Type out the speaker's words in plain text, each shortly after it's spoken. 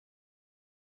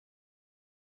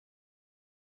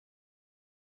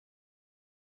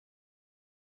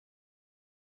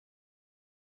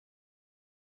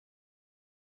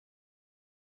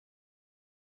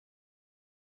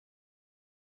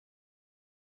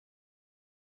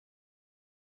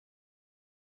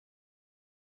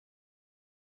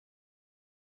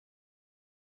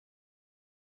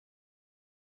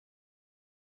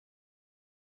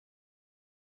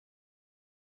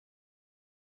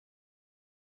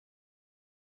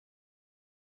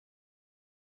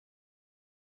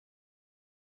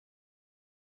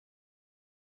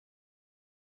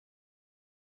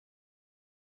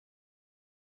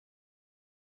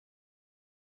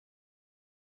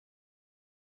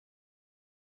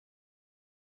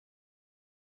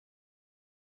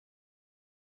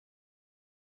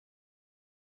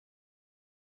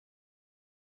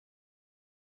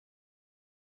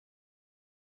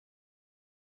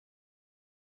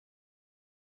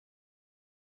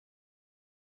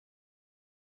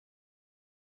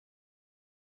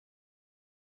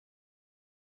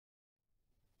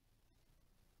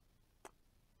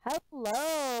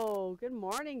Hello, good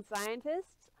morning,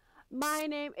 scientists. My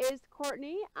name is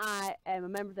Courtney. I am a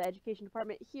member of the education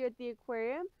department here at the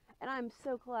Aquarium, and I'm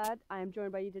so glad I am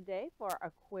joined by you today for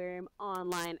Aquarium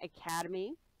Online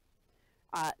Academy.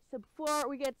 So before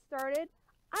we get started,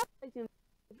 I'd like to,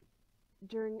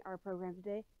 during our program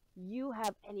today, you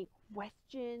have any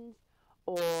questions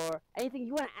or anything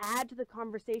you want to add to the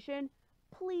conversation,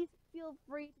 please feel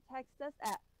free to text us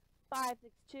at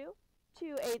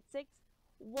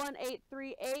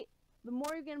 562-286-1838. The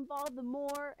more you get involved, the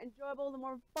more enjoyable, the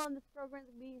more fun this program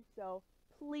will be. So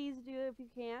please do if you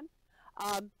can.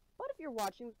 But if you're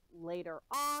watching later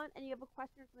on and you have a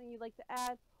question or something you'd like to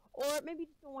add, or maybe you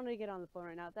just don't want to get on the phone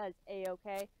right now, that is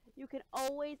a-okay. You can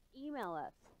always email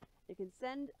us. You can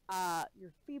send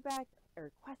your feedback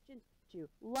or questions to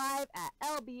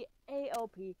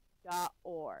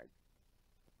live@lbaop.org.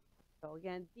 So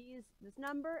again, this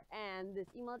number and this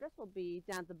email address will be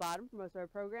down at the bottom for most of our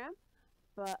program.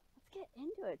 But let's get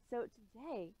into it. So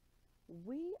today,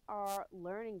 we are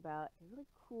learning about a really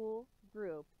cool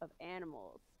group of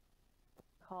animals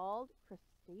called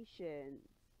crustaceans.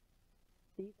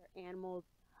 These are animals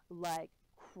like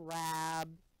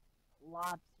crabs,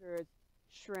 lobsters,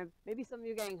 shrimp. Maybe some of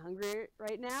you are getting hungry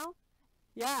right now.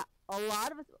 Yeah, a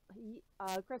lot of us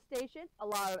crustaceans, a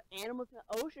lot of animals in the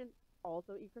ocean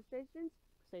also eat crustaceans.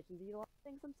 Crustaceans eat a lot of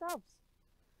things themselves.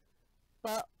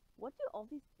 But what do all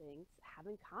these things have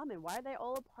in common? Why are they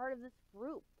all a part of this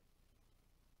group?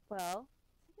 Well,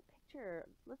 let's take a picture.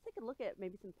 Let's take a look at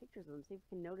maybe some pictures of them, see if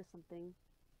we can notice something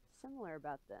similar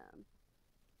about them.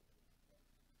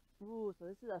 Ooh, so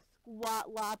this is a squat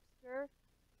lobster.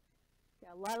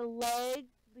 Got a lot of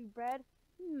legs, big bread.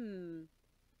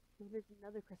 Maybe there's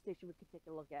another crustacean we could take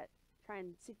a look at. Try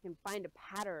and see if we can find a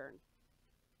pattern.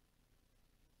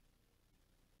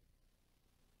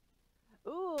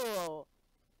 Ooh,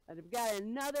 and we've got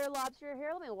another lobster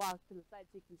here. Let me walk to the side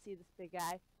so you can see this big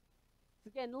guy. So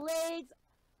again, legs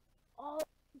all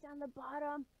down the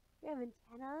bottom. We have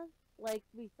antennas like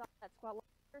we saw that squat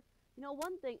lobster. You know,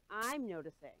 one thing I'm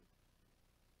noticing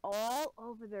all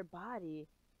over their body.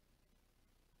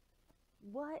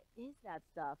 What is that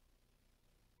stuff?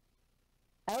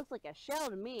 That looks like a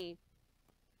shell to me.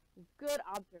 Good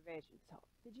observation. So,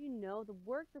 did you know the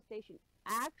word crustacean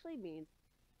actually means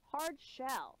hard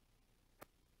shell?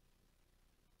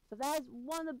 So that is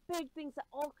one of the big things that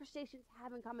all crustaceans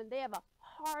have in common. They have a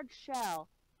hard shell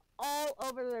all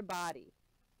over their body.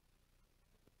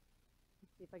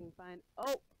 Let's see if I can find...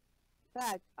 Oh, in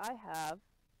fact, I have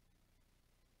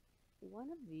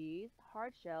one of these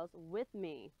hard shells with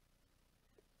me.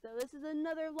 So this is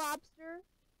another lobster.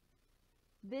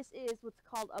 This is what's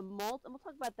called a molt, and we'll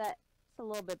talk about that just a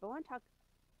little bit, but I want to talk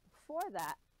before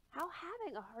that, how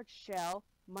having a hard shell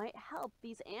might help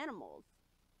these animals.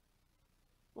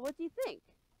 Well, what do you think?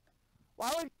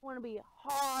 Why would you want to be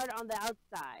hard on the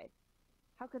outside?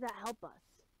 How could that help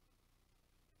us?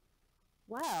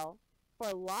 Well, for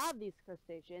a lot of these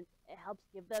crustaceans, it helps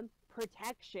give them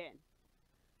protection.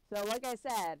 So like I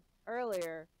said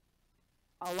earlier,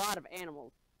 a lot of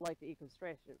animals like to eat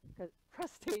crustaceans,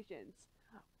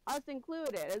 us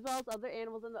included, as well as other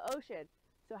animals in the ocean.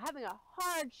 So having a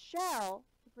hard shell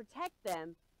to protect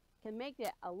them can make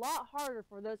it a lot harder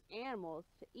for those animals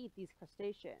to eat these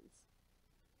crustaceans.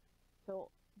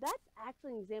 So that's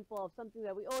actually an example of something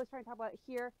that we always try to talk about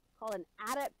here called an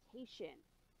adaptation.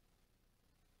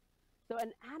 So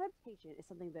an adaptation is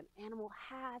something that an animal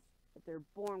has that they're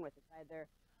born with. It's either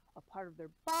a part of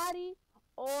their body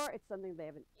or it's something they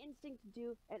have an instinct to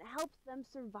do and it helps them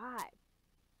survive.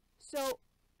 So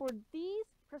for these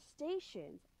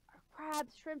crustaceans,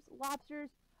 crabs, shrimps,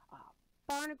 lobsters,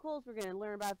 barnacles, we're going to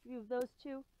learn about a few of those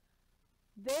too.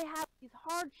 They have these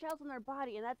hard shells on their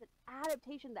body, and that's an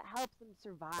adaptation that helps them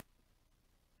survive.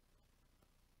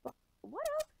 But what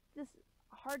else does this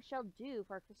hard shell do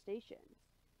for our crustaceans?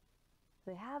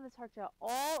 They have this hard shell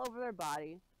all over their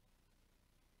body.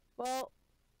 Well,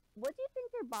 what do you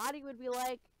think their body would be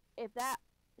like if that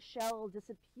shell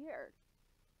disappeared?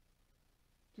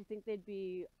 Do you think they'd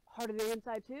be hard on the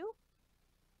inside too?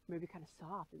 Maybe kind of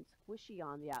soft and squishy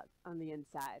on the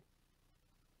inside.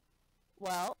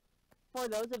 Well, for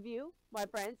those of you, my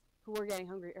friends, who were getting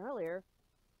hungry earlier,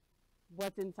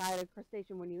 what's inside a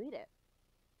crustacean when you eat it?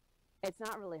 It's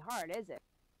not really hard, is it?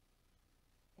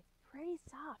 It's pretty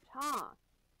soft, huh?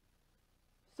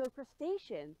 So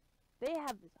crustaceans, they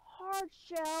have this hard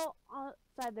shell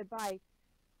outside their body,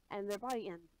 and their body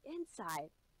on the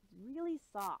inside is really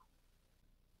soft.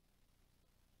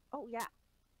 Oh yeah,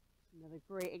 another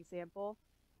great example.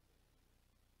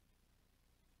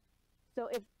 So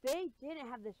if they didn't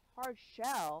have this hard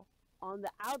shell on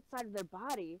the outside of their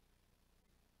body,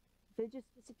 they just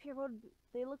disappear. What would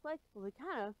they look like? Well, they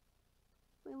kind of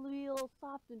be a little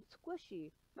soft and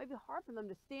squishy. Might be hard for them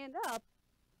to stand up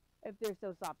if they're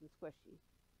so soft and squishy.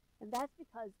 And that's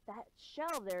because that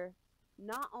shell there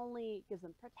not only gives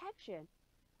them protection,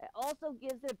 it also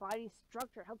gives their body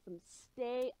structure, helps them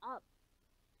stay up.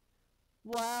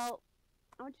 Well,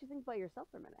 I want you to think about yourself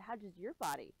for a minute. How does your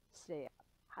body stay up?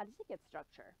 How does it get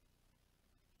structure?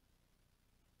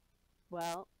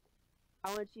 Well,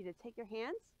 I want you to take your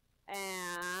hands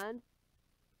and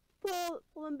pull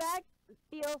them back and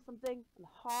feel something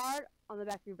hard on the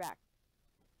back of your back.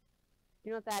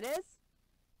 You know what that is?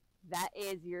 That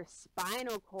is your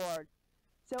spinal cord.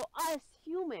 So us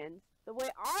humans, the way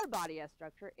our body has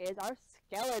structure is our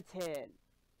skeleton.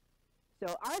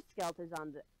 So our skeleton is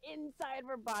on the inside of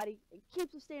our body. It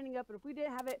keeps us standing up, and if we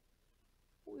didn't have it,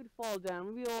 we'd fall down.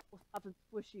 We'd be all soft and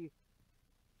squishy.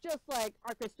 Just like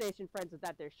our crustacean friends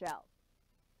without their shells.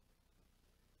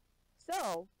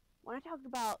 So, when I talked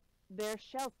about their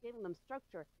shells giving them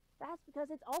structure, that's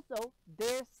because it's also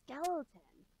their skeleton.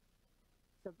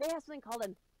 So they have something called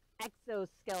an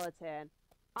exoskeleton.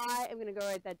 I am going to go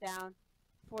write that down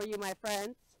for you, my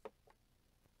friends.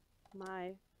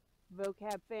 My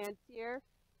vocab fans here.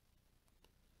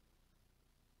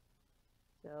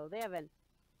 So they have an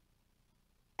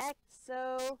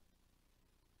exoskeleton.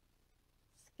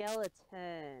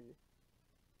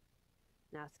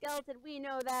 Now, skeleton, we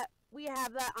know that. We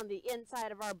have that on the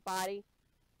inside of our body.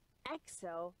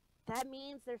 Exo, that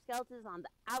means their skeleton is on the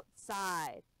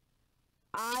outside.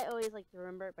 I always like to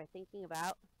remember it by thinking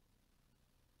about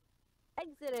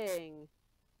exiting.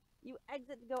 You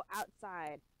exit to go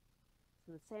outside.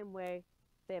 So in the same way,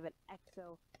 they have an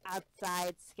exo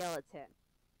outside skeleton.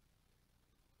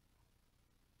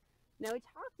 Now we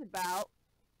talked about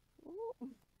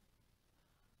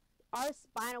our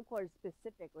spinal cord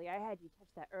specifically. I had you touch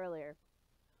that earlier.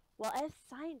 Well, as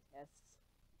scientists,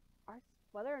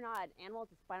 whether or not an animal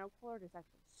has a spinal cord is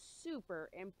actually super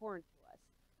important to us.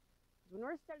 When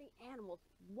we're studying animals,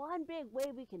 one big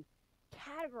way we can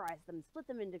categorize them, split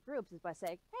them into groups, is by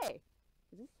saying, hey,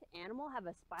 does this animal have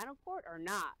a spinal cord or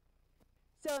not?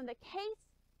 So in the case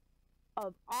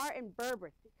of our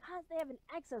invertebrates, because they have an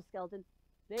exoskeleton,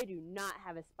 they do not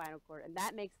have a spinal cord, and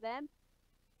that makes them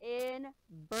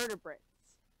invertebrates.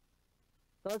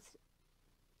 So let's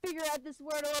figure out this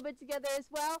word a little bit together as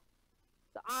well.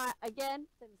 So again,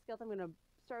 the skeleton, I'm going to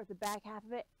start with the back half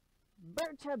of it.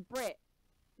 Vertebrate.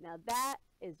 Now that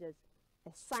is just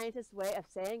a scientist's way of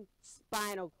saying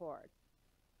spinal cord.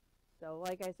 So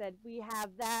like I said, we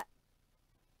have that.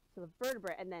 So the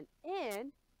vertebrate, and then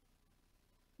in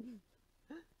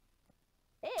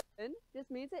just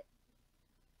means it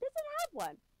doesn't have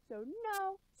one. So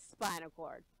no spinal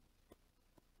cord.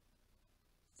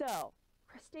 So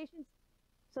crustaceans,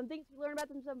 some things we learned about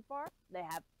them so far: they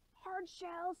have hard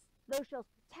shells. Those shells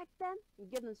protect them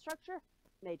and give them structure.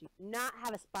 They do not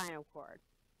have a spinal cord.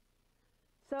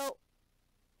 So,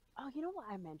 you know what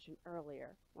I mentioned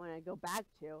earlier, when I go back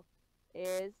to,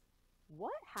 is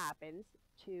what happens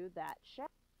to that shell?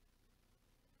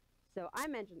 So I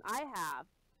mentioned I have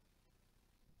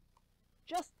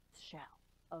just the shell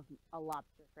of a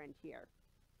lobster friend here.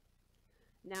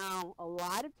 Now, a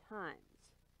lot of times,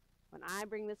 when I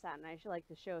bring this out, and I actually like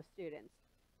to show students,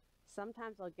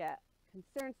 sometimes I'll get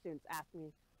concerned students ask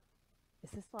me,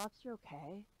 is this lobster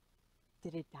okay?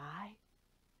 Did it die?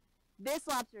 This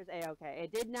lobster is A-okay.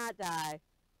 It did not die.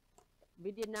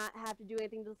 We did not have to do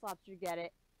anything to this lobster to get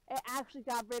it. It actually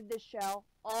got rid of this shell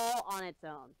all on its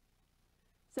own.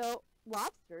 So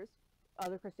lobsters,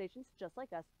 other crustaceans just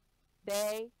like us,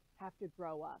 they have to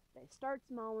grow up. They start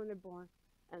small when they're born,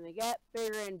 and they get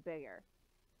bigger and bigger.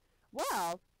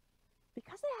 Well,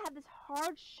 because they have this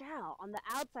hard shell on the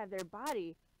outside of their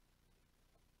body,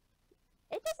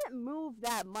 it doesn't move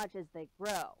that much as they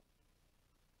grow.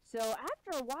 So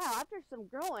after a while, after some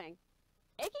growing,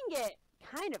 it can get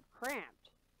kind of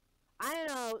cramped. I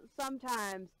know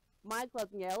sometimes my clothes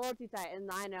can get a little too tight, and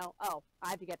I know, oh, I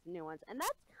have to get some new ones. And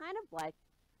that's kind of like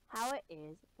how it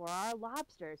is for our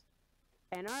lobsters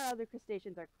and our other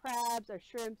crustaceans, our crabs, our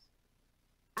shrimps.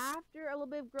 After a little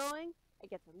bit of growing, it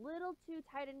gets a little too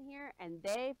tight in here, and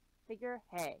they figure,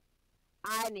 hey,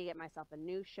 I need to get myself a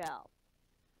new shell.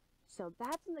 So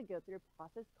that's when they go through a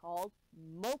process called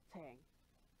molting.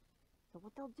 So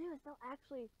what they'll do is they'll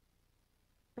actually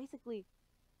basically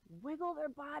wiggle their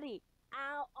body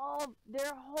out of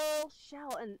their whole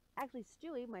shell. And actually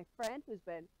Stewie, my friend, who's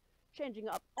been changing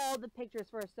up all the pictures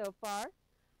for us so far,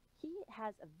 he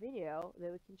has a video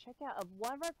that we can check out of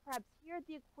one of our crabs here at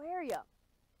the aquarium.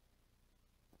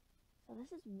 So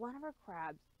this is one of our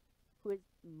crabs who is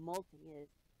molting is.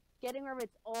 Getting rid of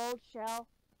its old shell.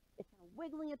 It's kind of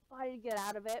wiggling its body to get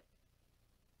out of it.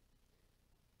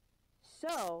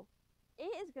 So, it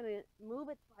is going to move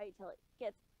its body till it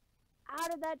gets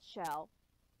out of that shell.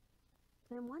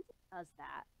 Then once it does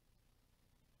that,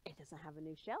 it doesn't have a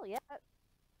new shell yet.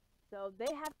 So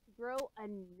they have to grow a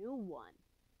new one.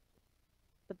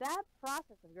 But that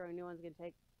process of growing new ones is going to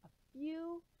take a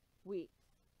few weeks.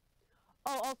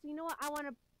 Oh, also, you know what? I want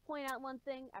to point out one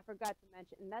thing I forgot to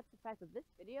mention, and that's the fact that this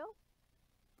video,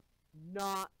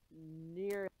 not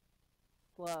near as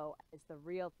slow as the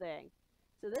real thing.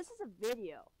 So this is a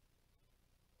video.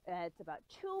 It's about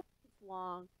 2 minutes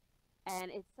long, and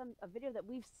it's a video that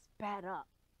we've sped up.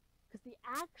 Because the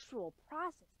actual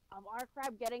process of our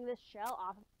crab getting this shell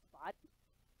off of its body,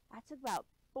 that took about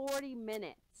 40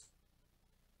 minutes.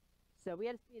 So we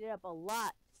had to speed it up a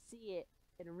lot to see it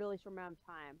in a really short amount of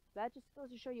time. That just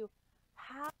goes to show you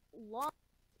how long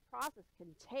this process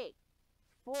can take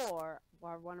for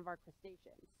one of our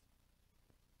crustaceans.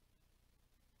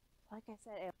 Like I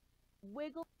said, it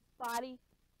wiggles its body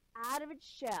out of its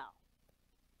shell.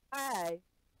 I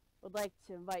would like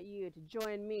to invite you to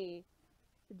join me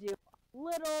to do a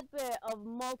little bit of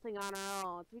molting on our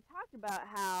own. So we talked about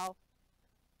how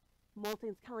molting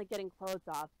is kind of like getting clothes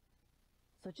off.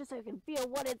 So just so you can feel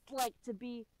what it's like to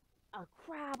be a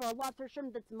crab or a lobster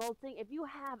shrimp that's molting, if you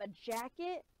have a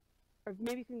jacket, or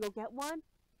maybe you can go get one,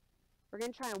 we're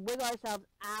going to try and wiggle ourselves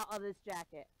out of this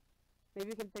jacket. Maybe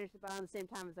we can finish it around the same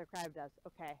time as our crab does.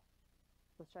 Okay.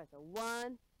 Let's try. So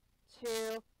 1,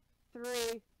 2,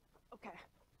 3. Okay.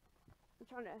 I'm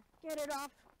trying to get it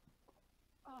off.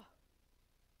 Oh.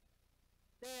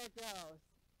 There it goes.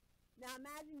 Now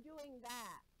imagine doing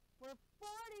that for 40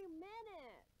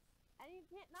 minutes. And you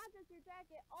can't, not just your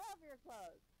jacket, all of your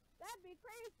clothes. That'd be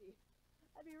crazy.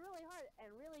 That'd be really hard and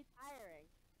really tiring.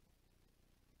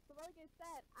 So like I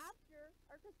said, after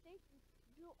our crustaceans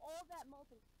do all that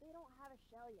molting, they don't have a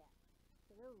shell yet.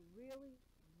 So they're really,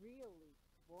 really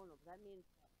vulnerable. That means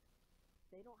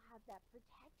they don't have that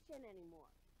protection anymore.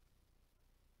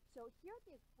 So here at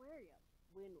the aquarium,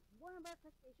 when one of our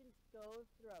crustaceans goes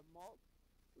through a molt,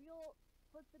 we'll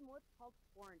put them what's called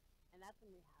quarantine. And that's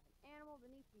when we have an animal that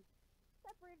needs to be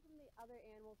separated from the other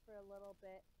animals for a little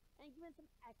bit and given some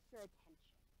extra attention.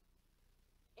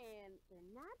 In their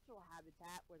natural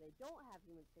habitat, where they don't have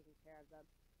humans taking care of them,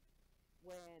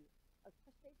 when a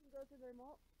crustacean goes through their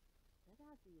molt, they're going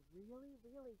to have to be really,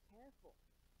 really careful.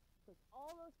 Because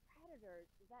all those predators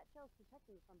that shell's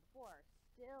protecting them from before are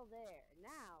still there.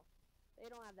 Now, they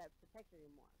don't have that protection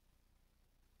anymore.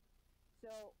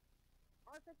 So,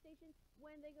 our crustaceans,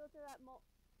 when they go through that molt,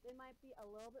 they might be a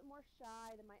little bit more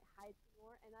shy, they might hide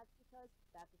more, and that's because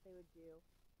that's what they would do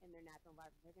in their natural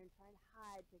environment. They're going to try and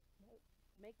hide to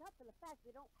make up for the fact they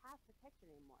don't have protection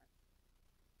anymore.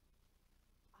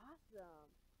 Awesome.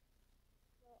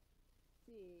 So, let's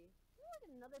see. Let's look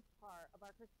at another part of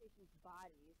our crustaceans'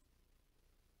 bodies.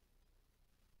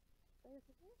 There's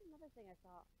another thing I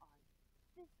saw on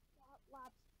this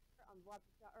lobster, on the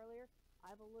lobster shot earlier.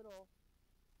 I have a little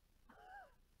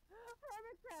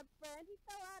hermit crab friend. He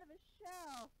fell out of his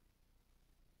shell.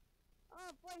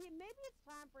 Oh boy, maybe it's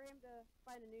time for him to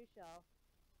find a new shell.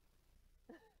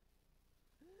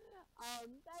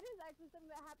 That is actually something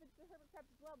that happens to hermit crabs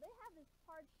as well. They have this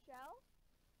hard shell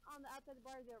on the outside of the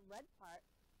body, their red part,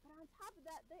 but on top of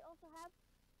that, they also have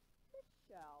this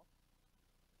shell.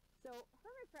 So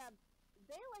hermit crabs,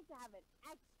 they like to have an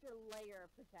extra layer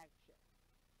of protection.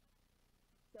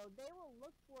 So they will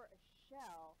look for a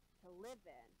shell to live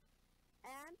in.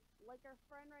 And, like our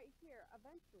friend right here,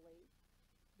 eventually,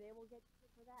 they will get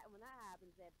for that. And when that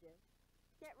happens, they have to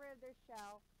get rid of their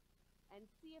shell and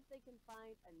see if they can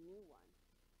find a new one.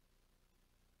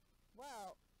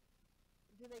 Well,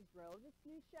 do they grow this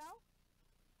new shell?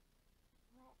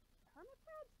 Well, hermit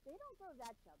crabs, they don't grow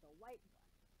that shell, the white one.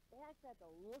 They actually have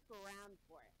to look around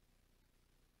for it.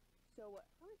 So what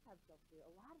hermit crabs will do,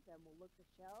 a lot of them will look for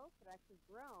shells that are actually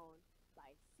grown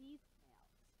by sea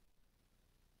snails.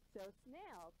 So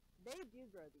snails, they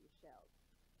do grow these shells.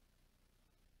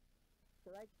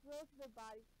 So that grows to their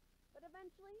body, but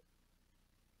eventually,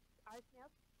 our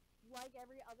snails, like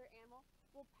every other animal,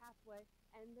 will pass away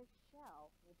and the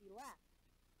shell will be left.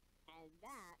 And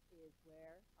that is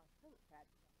where our hermit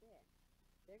crabs come in.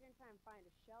 They're going to try and find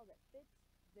a shell that fits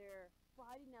their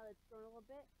body now that it's grown a little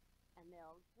bit, and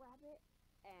they'll grab it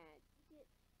and take it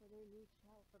for their new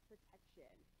shell for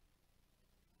protection.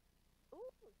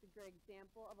 Ooh, it's a great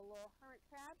example of a little hermit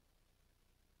crab.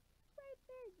 Right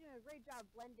there, he's doing a great job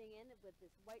blending in with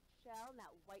this white shell and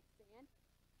that white sand.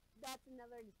 That's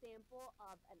another example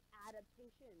of an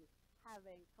adaptation,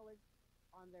 having colored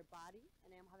on their body,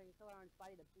 an animal having a color on its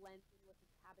body that blends in with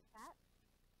its habitat.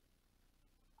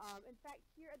 In fact,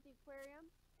 here at the aquarium,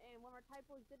 in one of our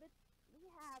typo exhibits, we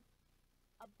have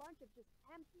a bunch of just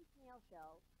empty snail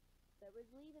shells that was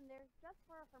leaving there just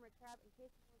for our hermit crab in case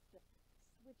it wants to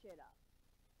switch it up.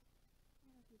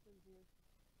 What else is in here?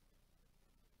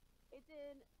 It's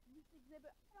in this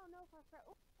exhibit. I don't know if our crab.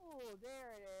 Oh,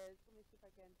 there it is. Let me see if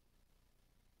I can.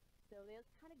 So they look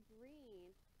kind of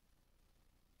green.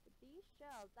 But these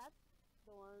shells, that's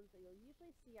the ones that you'll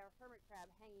usually see our hermit crab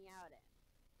hanging out in.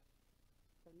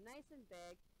 So nice and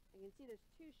big. And you can see there's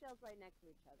two shells right next to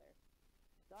each other.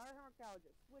 So our hermit crab will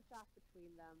just switch off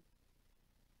between them.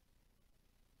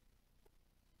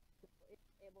 So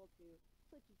it's able to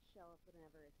switch its shell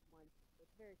whenever it wants. It's a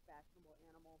very fashionable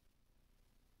animal.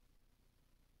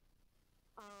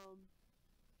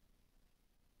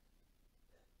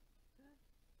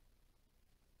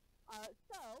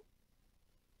 So,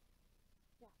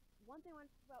 yeah, one thing I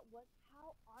wanted to talk about was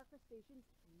how our crustaceans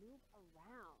move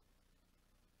around.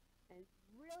 And it's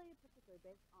really particularly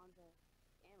based on the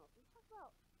animals. Let's talk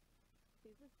about,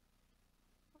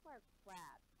 our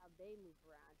crabs, how they move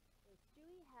around. So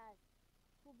Stewie has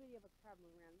a cool video of a crab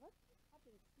moving around. Let's just up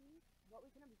and see what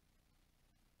we can observe.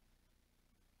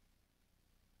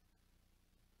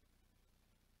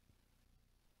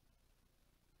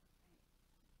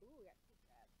 Ooh, we got two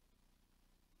crabs.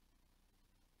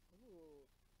 Ooh.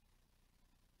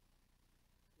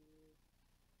 What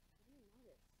do you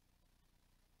notice?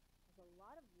 There's a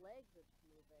lot of legs that's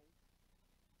moving.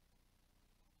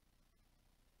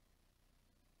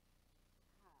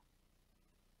 Ah.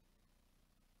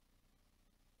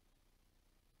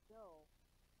 So,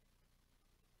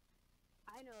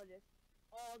 I noticed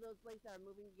all those legs that are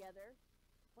moving together.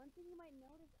 One thing you might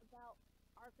notice about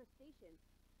our crustaceans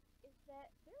is that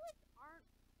their legs aren't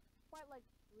quite like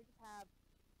we just have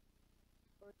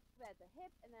at the hip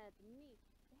and then at the knee.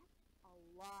 They have a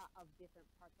lot of different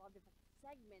parts, a lot of different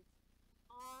segments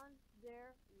on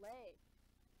their legs.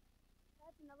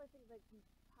 That's another thing that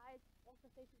ties all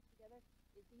crustaceans together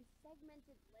is these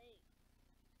segmented legs.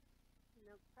 You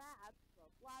know, crabs,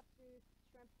 well, lobsters,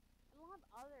 shrimp, and a lot of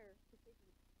other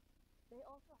crustaceans, they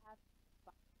also have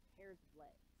 5 pairs of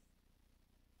legs.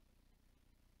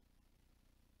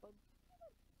 But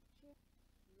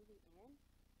moving in,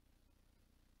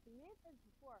 we may have said this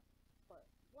before, but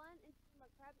one interesting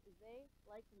about crabs is they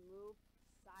like to move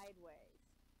sideways.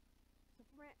 So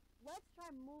let's try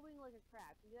moving like a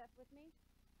crab. Can you do that with me?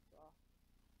 So,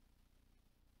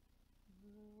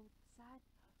 move to the side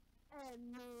and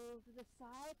move to the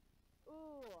side.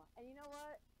 Ooh, and you know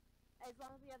what? As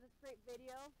long as we have this great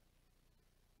video,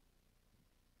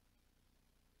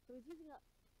 so he's using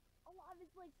a lot of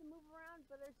his legs to move around,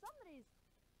 but there's some that he's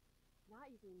not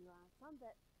using to move around, some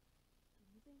that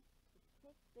he's using to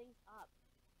pick things up.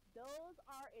 Those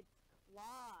are its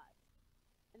claws.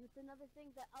 And it's another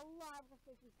thing that a lot of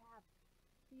crustaceans have.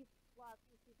 These claws,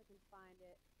 let me see if I can find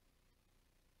it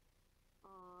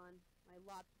on my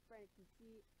lobster friend. You can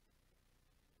see,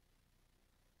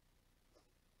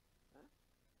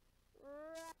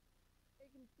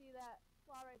 you can see that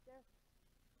claw right there.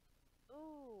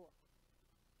 Ooh,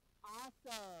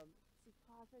 awesome. See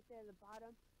claws right there at the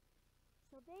bottom.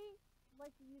 So they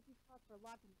like to use these claws for a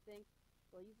lot of things.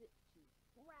 They'll use it to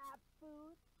grab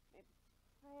food, maybe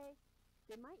prey.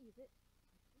 They might use it,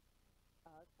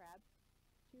 crab,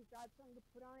 to grab something to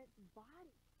put on its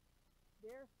body.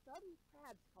 There are some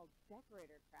crabs called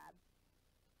decorator crabs.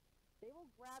 They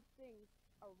will grab things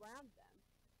around them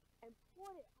and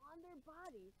put it on their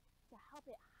body to help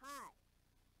it hide.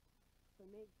 So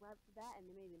they may grab that and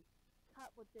they may even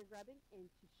cut what they're grabbing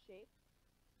into shape.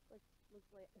 It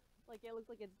looks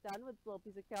like it's done with a little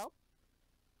piece of kelp.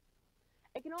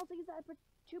 It can also use that to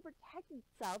protect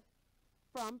itself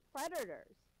from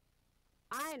predators.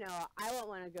 I know I won't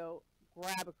want to go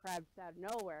grab a crab out of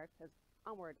nowhere because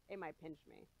I'm worried it might pinch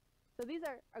me. So these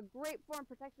are a great form of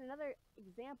protection. Another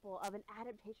example of an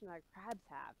adaptation that our crabs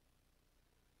have.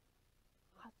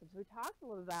 Awesome. So we talked a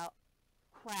little about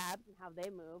crabs and how they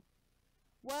move.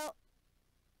 Well,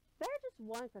 they're just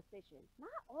one crustacean.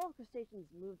 Not all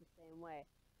crustaceans move the same way.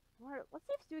 Let's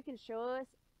see if Stewie can show us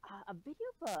a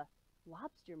video of a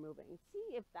lobster moving.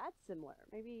 See if that's similar.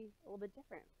 Maybe a little bit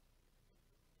different.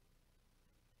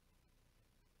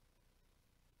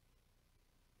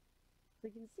 So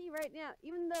you can see right now,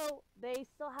 even though they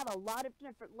still have a lot of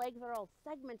different legs that are all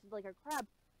segmented like a crab,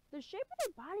 the shape of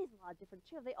their body is a lot different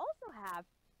too. They also have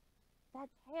that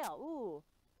tail. Ooh.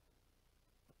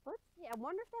 Let's see. I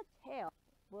wonder if that tail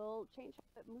will change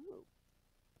how it moves.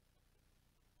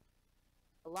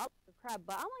 A lot like a crab,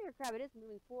 but unlike a crab, it is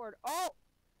moving forward. Oh!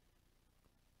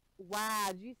 Wow,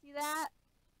 did you see that?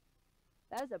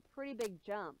 That was a pretty big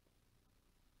jump.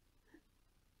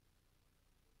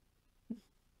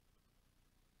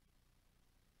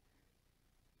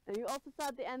 And you also saw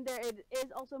at the end there, it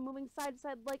is also moving side to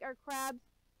side like our crabs.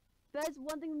 That is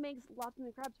one thing that makes lobsters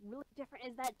and crabs really different,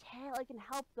 is that tail. It can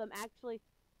help them actually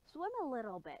swim a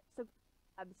little bit. So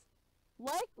crabs,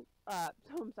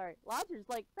 lobsters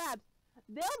like crabs,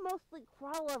 they'll mostly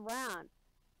crawl around.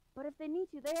 But if they need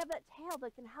to, they have that tail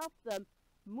that can help them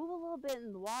move a little bit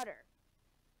in the water.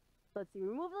 Let's see, we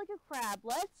move like a crab.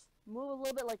 Let's move a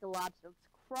little bit like a lobster. Let's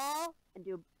crawl and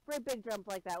do a great big jump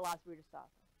like that lobster we just saw.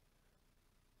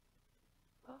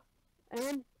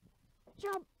 And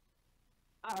jump.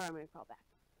 Alright, I'm going to crawl back.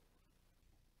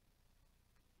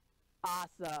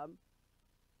 Awesome.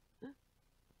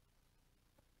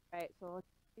 Alright, so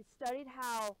we studied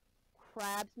how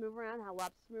crabs move around, how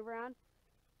lobsters move around.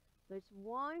 There's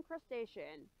one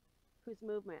crustacean whose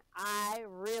movement I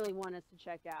really want us to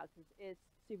check out because it's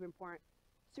super important.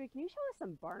 Siri, can you show us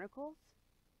some barnacles?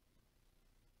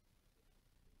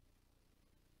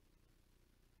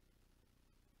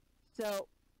 So,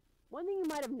 one thing you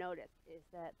might have noticed is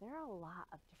that there are a lot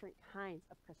of different kinds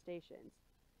of crustaceans.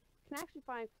 You can actually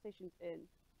find crustaceans in,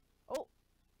 oh,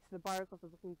 it's the barnacles I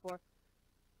was looking for.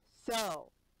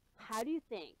 So, how do you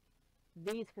think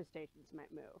these crustaceans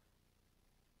might move?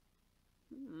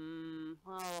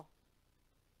 Well,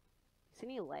 see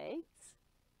any legs?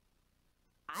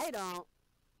 I don't.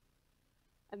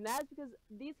 And that's because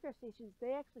these crustaceans,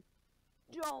 they actually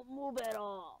don't move at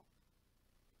all.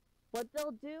 What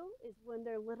they'll do is when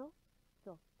they're little,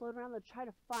 they'll float around, they'll try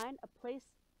to find a place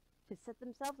to set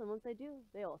themselves, and once they do,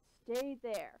 they'll stay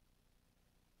there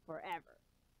forever.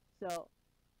 So,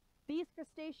 these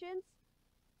crustaceans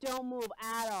don't move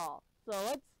at all. So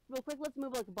let's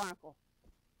move like a barnacle.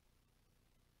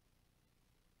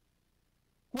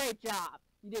 Great job.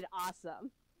 You did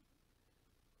awesome.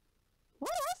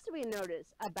 What else do we notice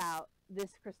about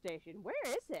this crustacean? Where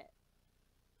is it?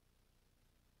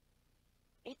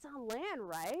 It's on land,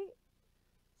 right?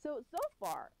 So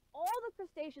far, all the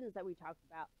crustaceans that we talked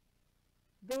about,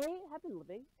 they have been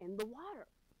living in the water.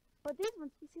 But these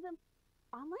ones, we see them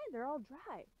on land. They're all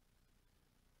dry.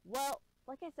 Well,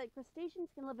 like I said, crustaceans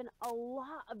can live in a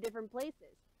lot of different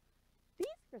places. These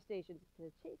crustaceans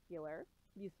in particular,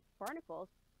 these barnacles,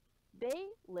 they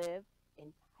live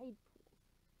in tide pools.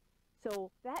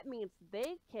 So that means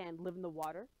they can live in the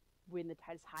water when the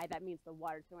tide is high. That means the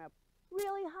water is going up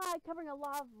really high, covering a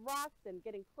lot of rocks and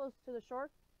getting close to the shore.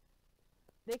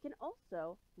 They can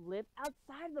also live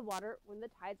outside of the water when the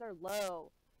tides are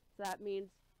low. So that means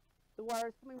the water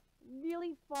is coming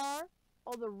really far,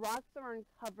 all the rocks are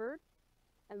uncovered,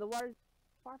 and the water is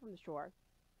far from the shore.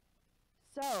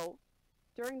 So,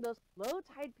 during those low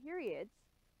tide periods,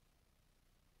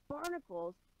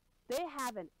 barnacles, they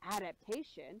have an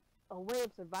adaptation, a way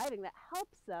of surviving that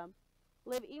helps them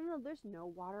live even though there's no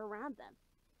water around them.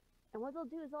 And what they'll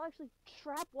do is they'll actually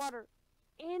trap water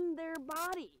in their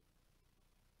body.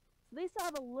 So they still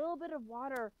have a little bit of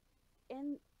water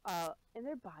in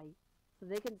their body so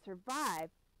they can survive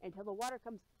until the water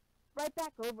comes right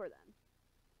back over them.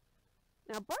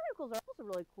 Now, barnacles are also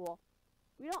really cool.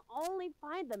 We don't only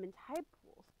find them in tide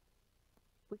pools.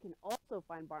 We can also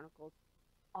find barnacles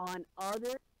on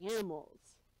other animals.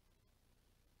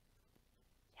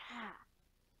 Yeah.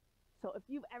 So if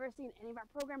you've ever seen any of our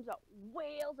programs about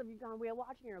whales, if you've gone whale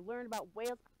watching or learned about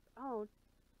whales on your own,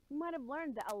 you might have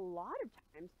learned that a lot of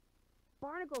times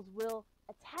barnacles will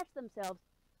attach themselves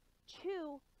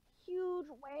to huge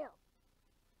whales.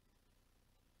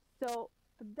 So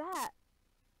for that,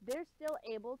 they're still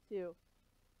able to,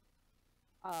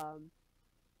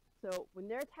 so when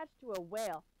they're attached to a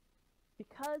whale,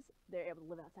 because they're able to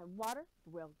live outside water,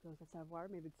 the whale goes outside water,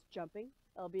 maybe it's jumping,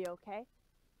 it'll be okay.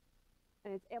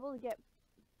 And it's able to get,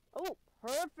 oh,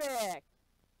 perfect!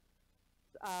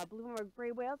 Blue and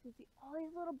gray whales can see all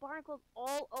these little barnacles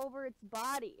all over its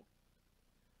body.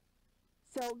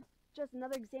 So, just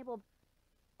another example of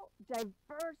how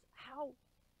diverse, how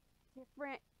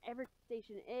different every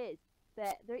crustacean is,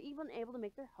 that they're even able to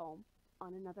make their home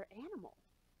on another animal.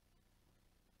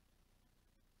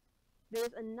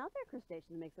 There's another crustacean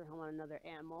that makes their home on another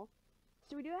animal.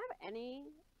 So we do have any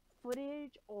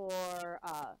footage or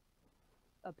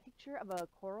a picture of a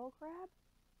coral crab?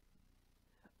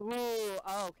 Ooh,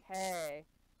 okay.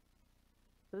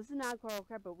 So this is not a coral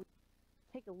crab, but we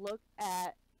take a look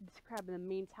at this crab in the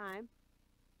meantime.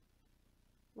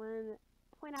 When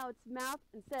point out its mouth,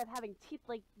 instead of having teeth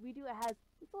like we do, it has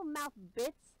these little mouth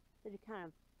bits that you kind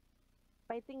of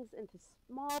bite things into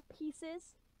small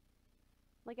pieces.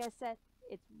 Like I said,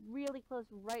 it's really close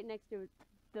right next to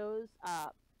those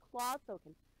claws so it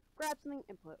can grab something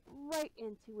and put it right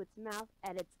into its mouth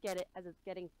and as it's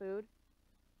getting food.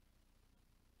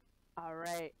 All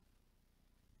right.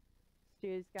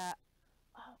 Stu's got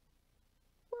a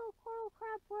little coral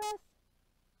crab for us.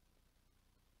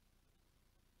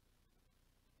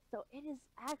 So it is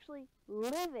actually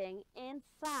living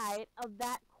inside of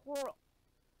that coral.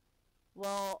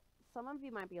 Well, some of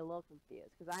you might be a little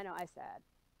confused because I know I said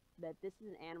that this is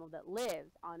an animal that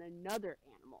lives on another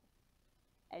animal.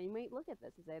 And you might look at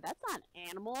this and say, that's not an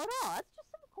animal at all. That's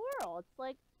just some coral. It's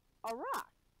like a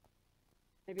rock.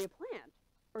 Maybe a plant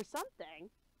or something,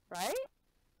 right?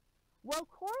 Well,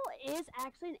 coral is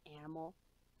actually an animal.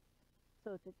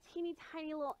 So it's a teeny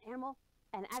tiny little animal.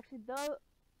 And actually, though,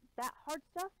 that hard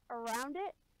stuff around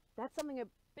it, that's something that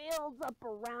builds up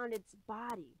around its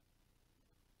body.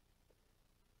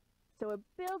 So it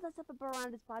builds us up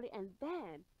around its body, and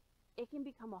then it can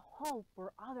become a home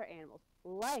for other animals,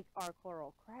 like our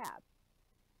coral crab.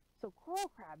 So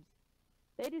coral crabs,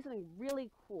 they do something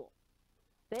really cool.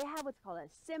 They have what's called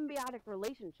a symbiotic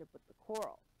relationship with the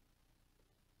coral.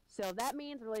 So that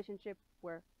means a relationship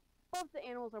where both the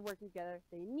animals are working together,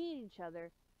 they need each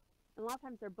other, and a lot of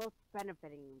times they're both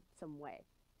benefiting in some way.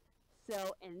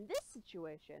 So in this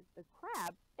situation, the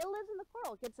crab, it lives in the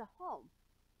coral, it gets a home.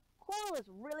 Coral is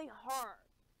really hard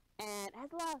and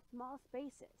has a lot of small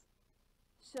spaces.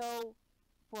 So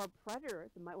for a predator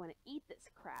that might want to eat this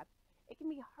crab, it can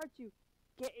be hard to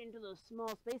get into those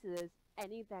small spaces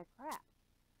and eat that crab.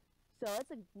 So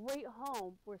it's a great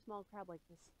home for a small crab like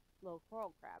this little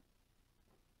coral crab.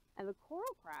 And the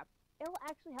coral crab, it'll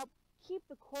actually help keep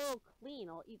the coral clean.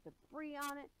 It'll eat debris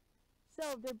on it.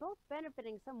 So they're both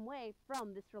benefiting some way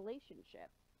from this relationship.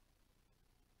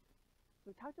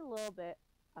 We talked a little bit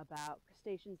about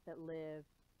crustaceans that live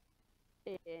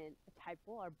in a tide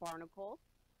pool, or barnacles.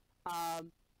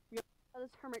 We also have those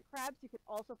hermit crabs. You can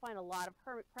also find a lot of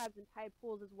hermit crabs in tide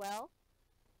pools as well.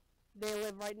 They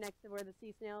live right next to where the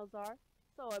sea snails are,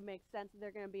 so it makes sense that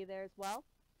they're going to be there as well.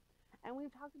 And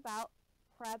we've talked about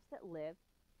crabs that live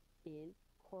in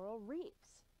coral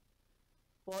reefs.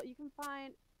 Well, you can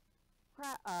find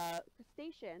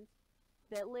crustaceans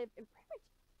that live in pretty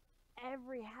much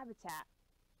every habitat.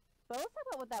 But let's talk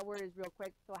about what that word is real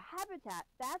quick. So a habitat,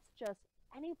 that's just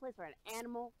any place where an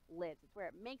animal lives. It's where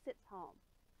it makes its home.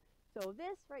 So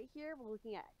this right here, we're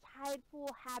looking at tide pool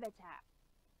habitat.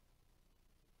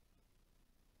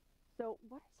 So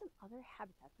what are some other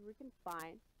habitats where we can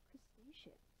find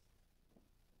crustaceans?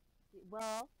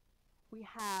 Well, we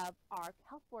have our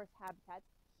kelp forest habitats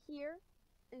here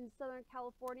in Southern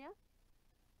California.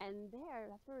 And there,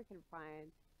 that's where we can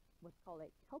find what's called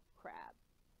a kelp crab.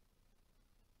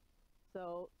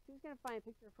 So Sue's going to find a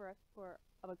picture for us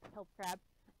of a kelp crab,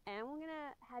 and we're going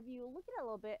to have you look at it a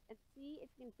little bit and see if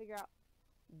you can figure out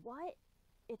what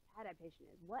its adaptation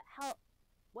is.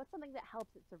 What's something that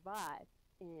helps it survive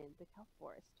in the kelp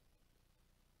forest?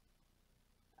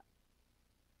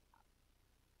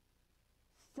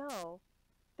 So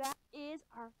that is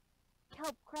our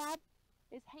kelp crab.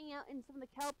 Is hanging out in some of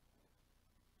the kelp.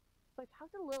 So I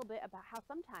talked a little bit about how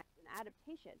sometimes an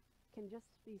adaptation can just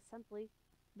be simply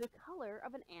the color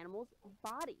of an animal's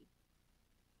body.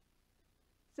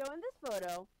 So in this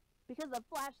photo, because of the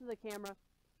flash of the camera,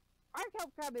 our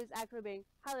kelp crab is actually being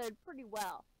highlighted pretty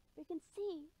well. We can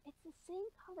see it's the same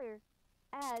color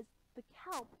as the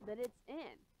kelp that it's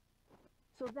in.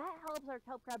 So that helps our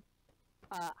kelp crab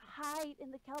hide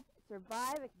in the kelp,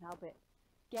 survive. It can help it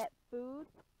get food.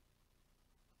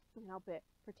 It can help it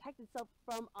protect itself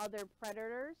from other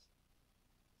predators.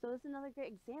 So this is another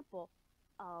great example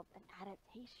of an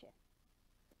adaptation.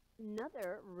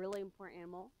 Another really important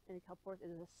animal in the kelp forest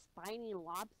is a spiny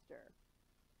lobster.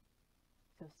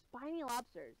 So spiny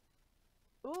lobsters.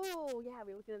 Ooh, yeah,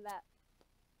 we were looking at that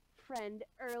friend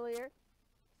earlier.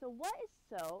 So what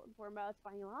is so important about a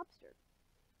spiny lobster?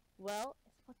 Well,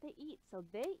 it's what they eat. So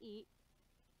they eat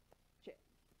chicken.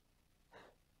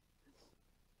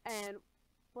 And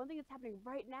one thing that's happening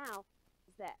right now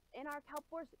is that in our kelp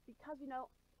forest, because we know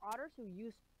otters who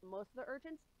use most of the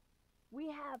urchins, we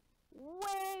have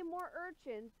way more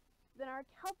urchins than our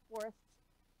kelp forests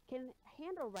can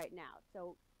handle right now.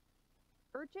 So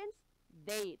urchins,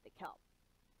 they eat the kelp.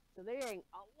 So they're eating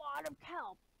a lot of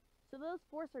kelp. So those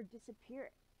forests are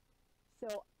disappearing.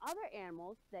 So other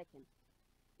animals that can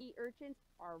eat urchins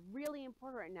are really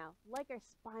important right now, like our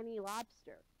spiny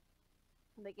lobster.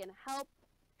 They can help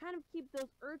kind of keep those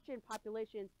urchin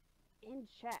populations in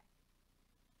check.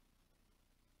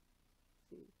 Let's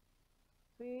see.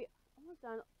 We almost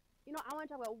done. You know, I want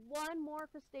to talk about one more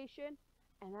crustacean,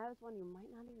 and that is one you might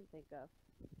not even think of.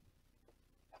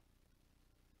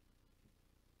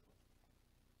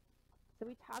 So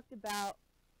we talked about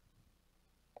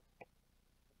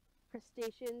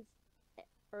crustaceans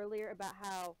earlier, about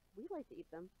how we like to eat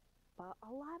them, but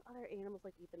a lot of other animals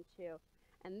like to eat them too.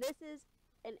 And this is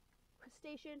an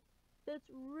crustacean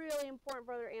that's really important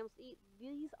for other animals to eat.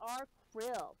 These are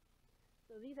krill.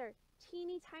 So these are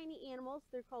teeny tiny animals.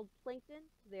 They're called plankton.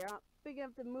 They're not big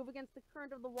enough to move against the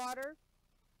current of the water.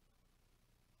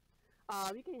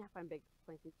 You can find big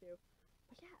plankton too.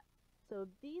 But yeah, so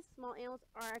these small animals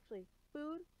are actually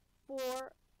food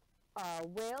for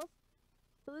whales.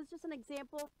 So this is just an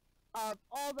example of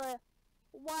all the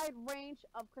wide range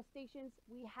of crustaceans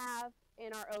we have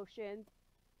in our oceans.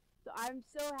 So I'm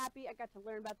so happy I got to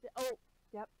learn about this. Oh,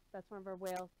 yep, that's one of our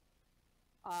whales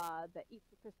that eats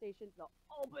the crustaceans. They'll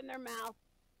open their mouth,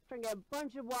 try and get a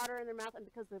bunch of water in their mouth, and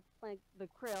because the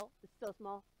krill is so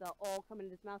small, they'll all come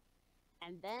into its mouth,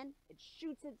 and then it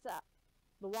shoots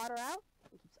the water out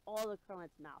and keeps all the krill in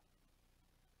its mouth.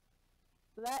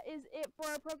 So that is it for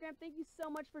our program. Thank you so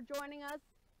much for joining us.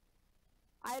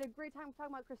 I had a great time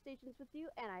talking about crustaceans with you,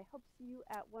 and I hope to see you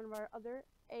at one of our other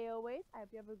AOAs. I hope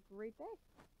you have a great day.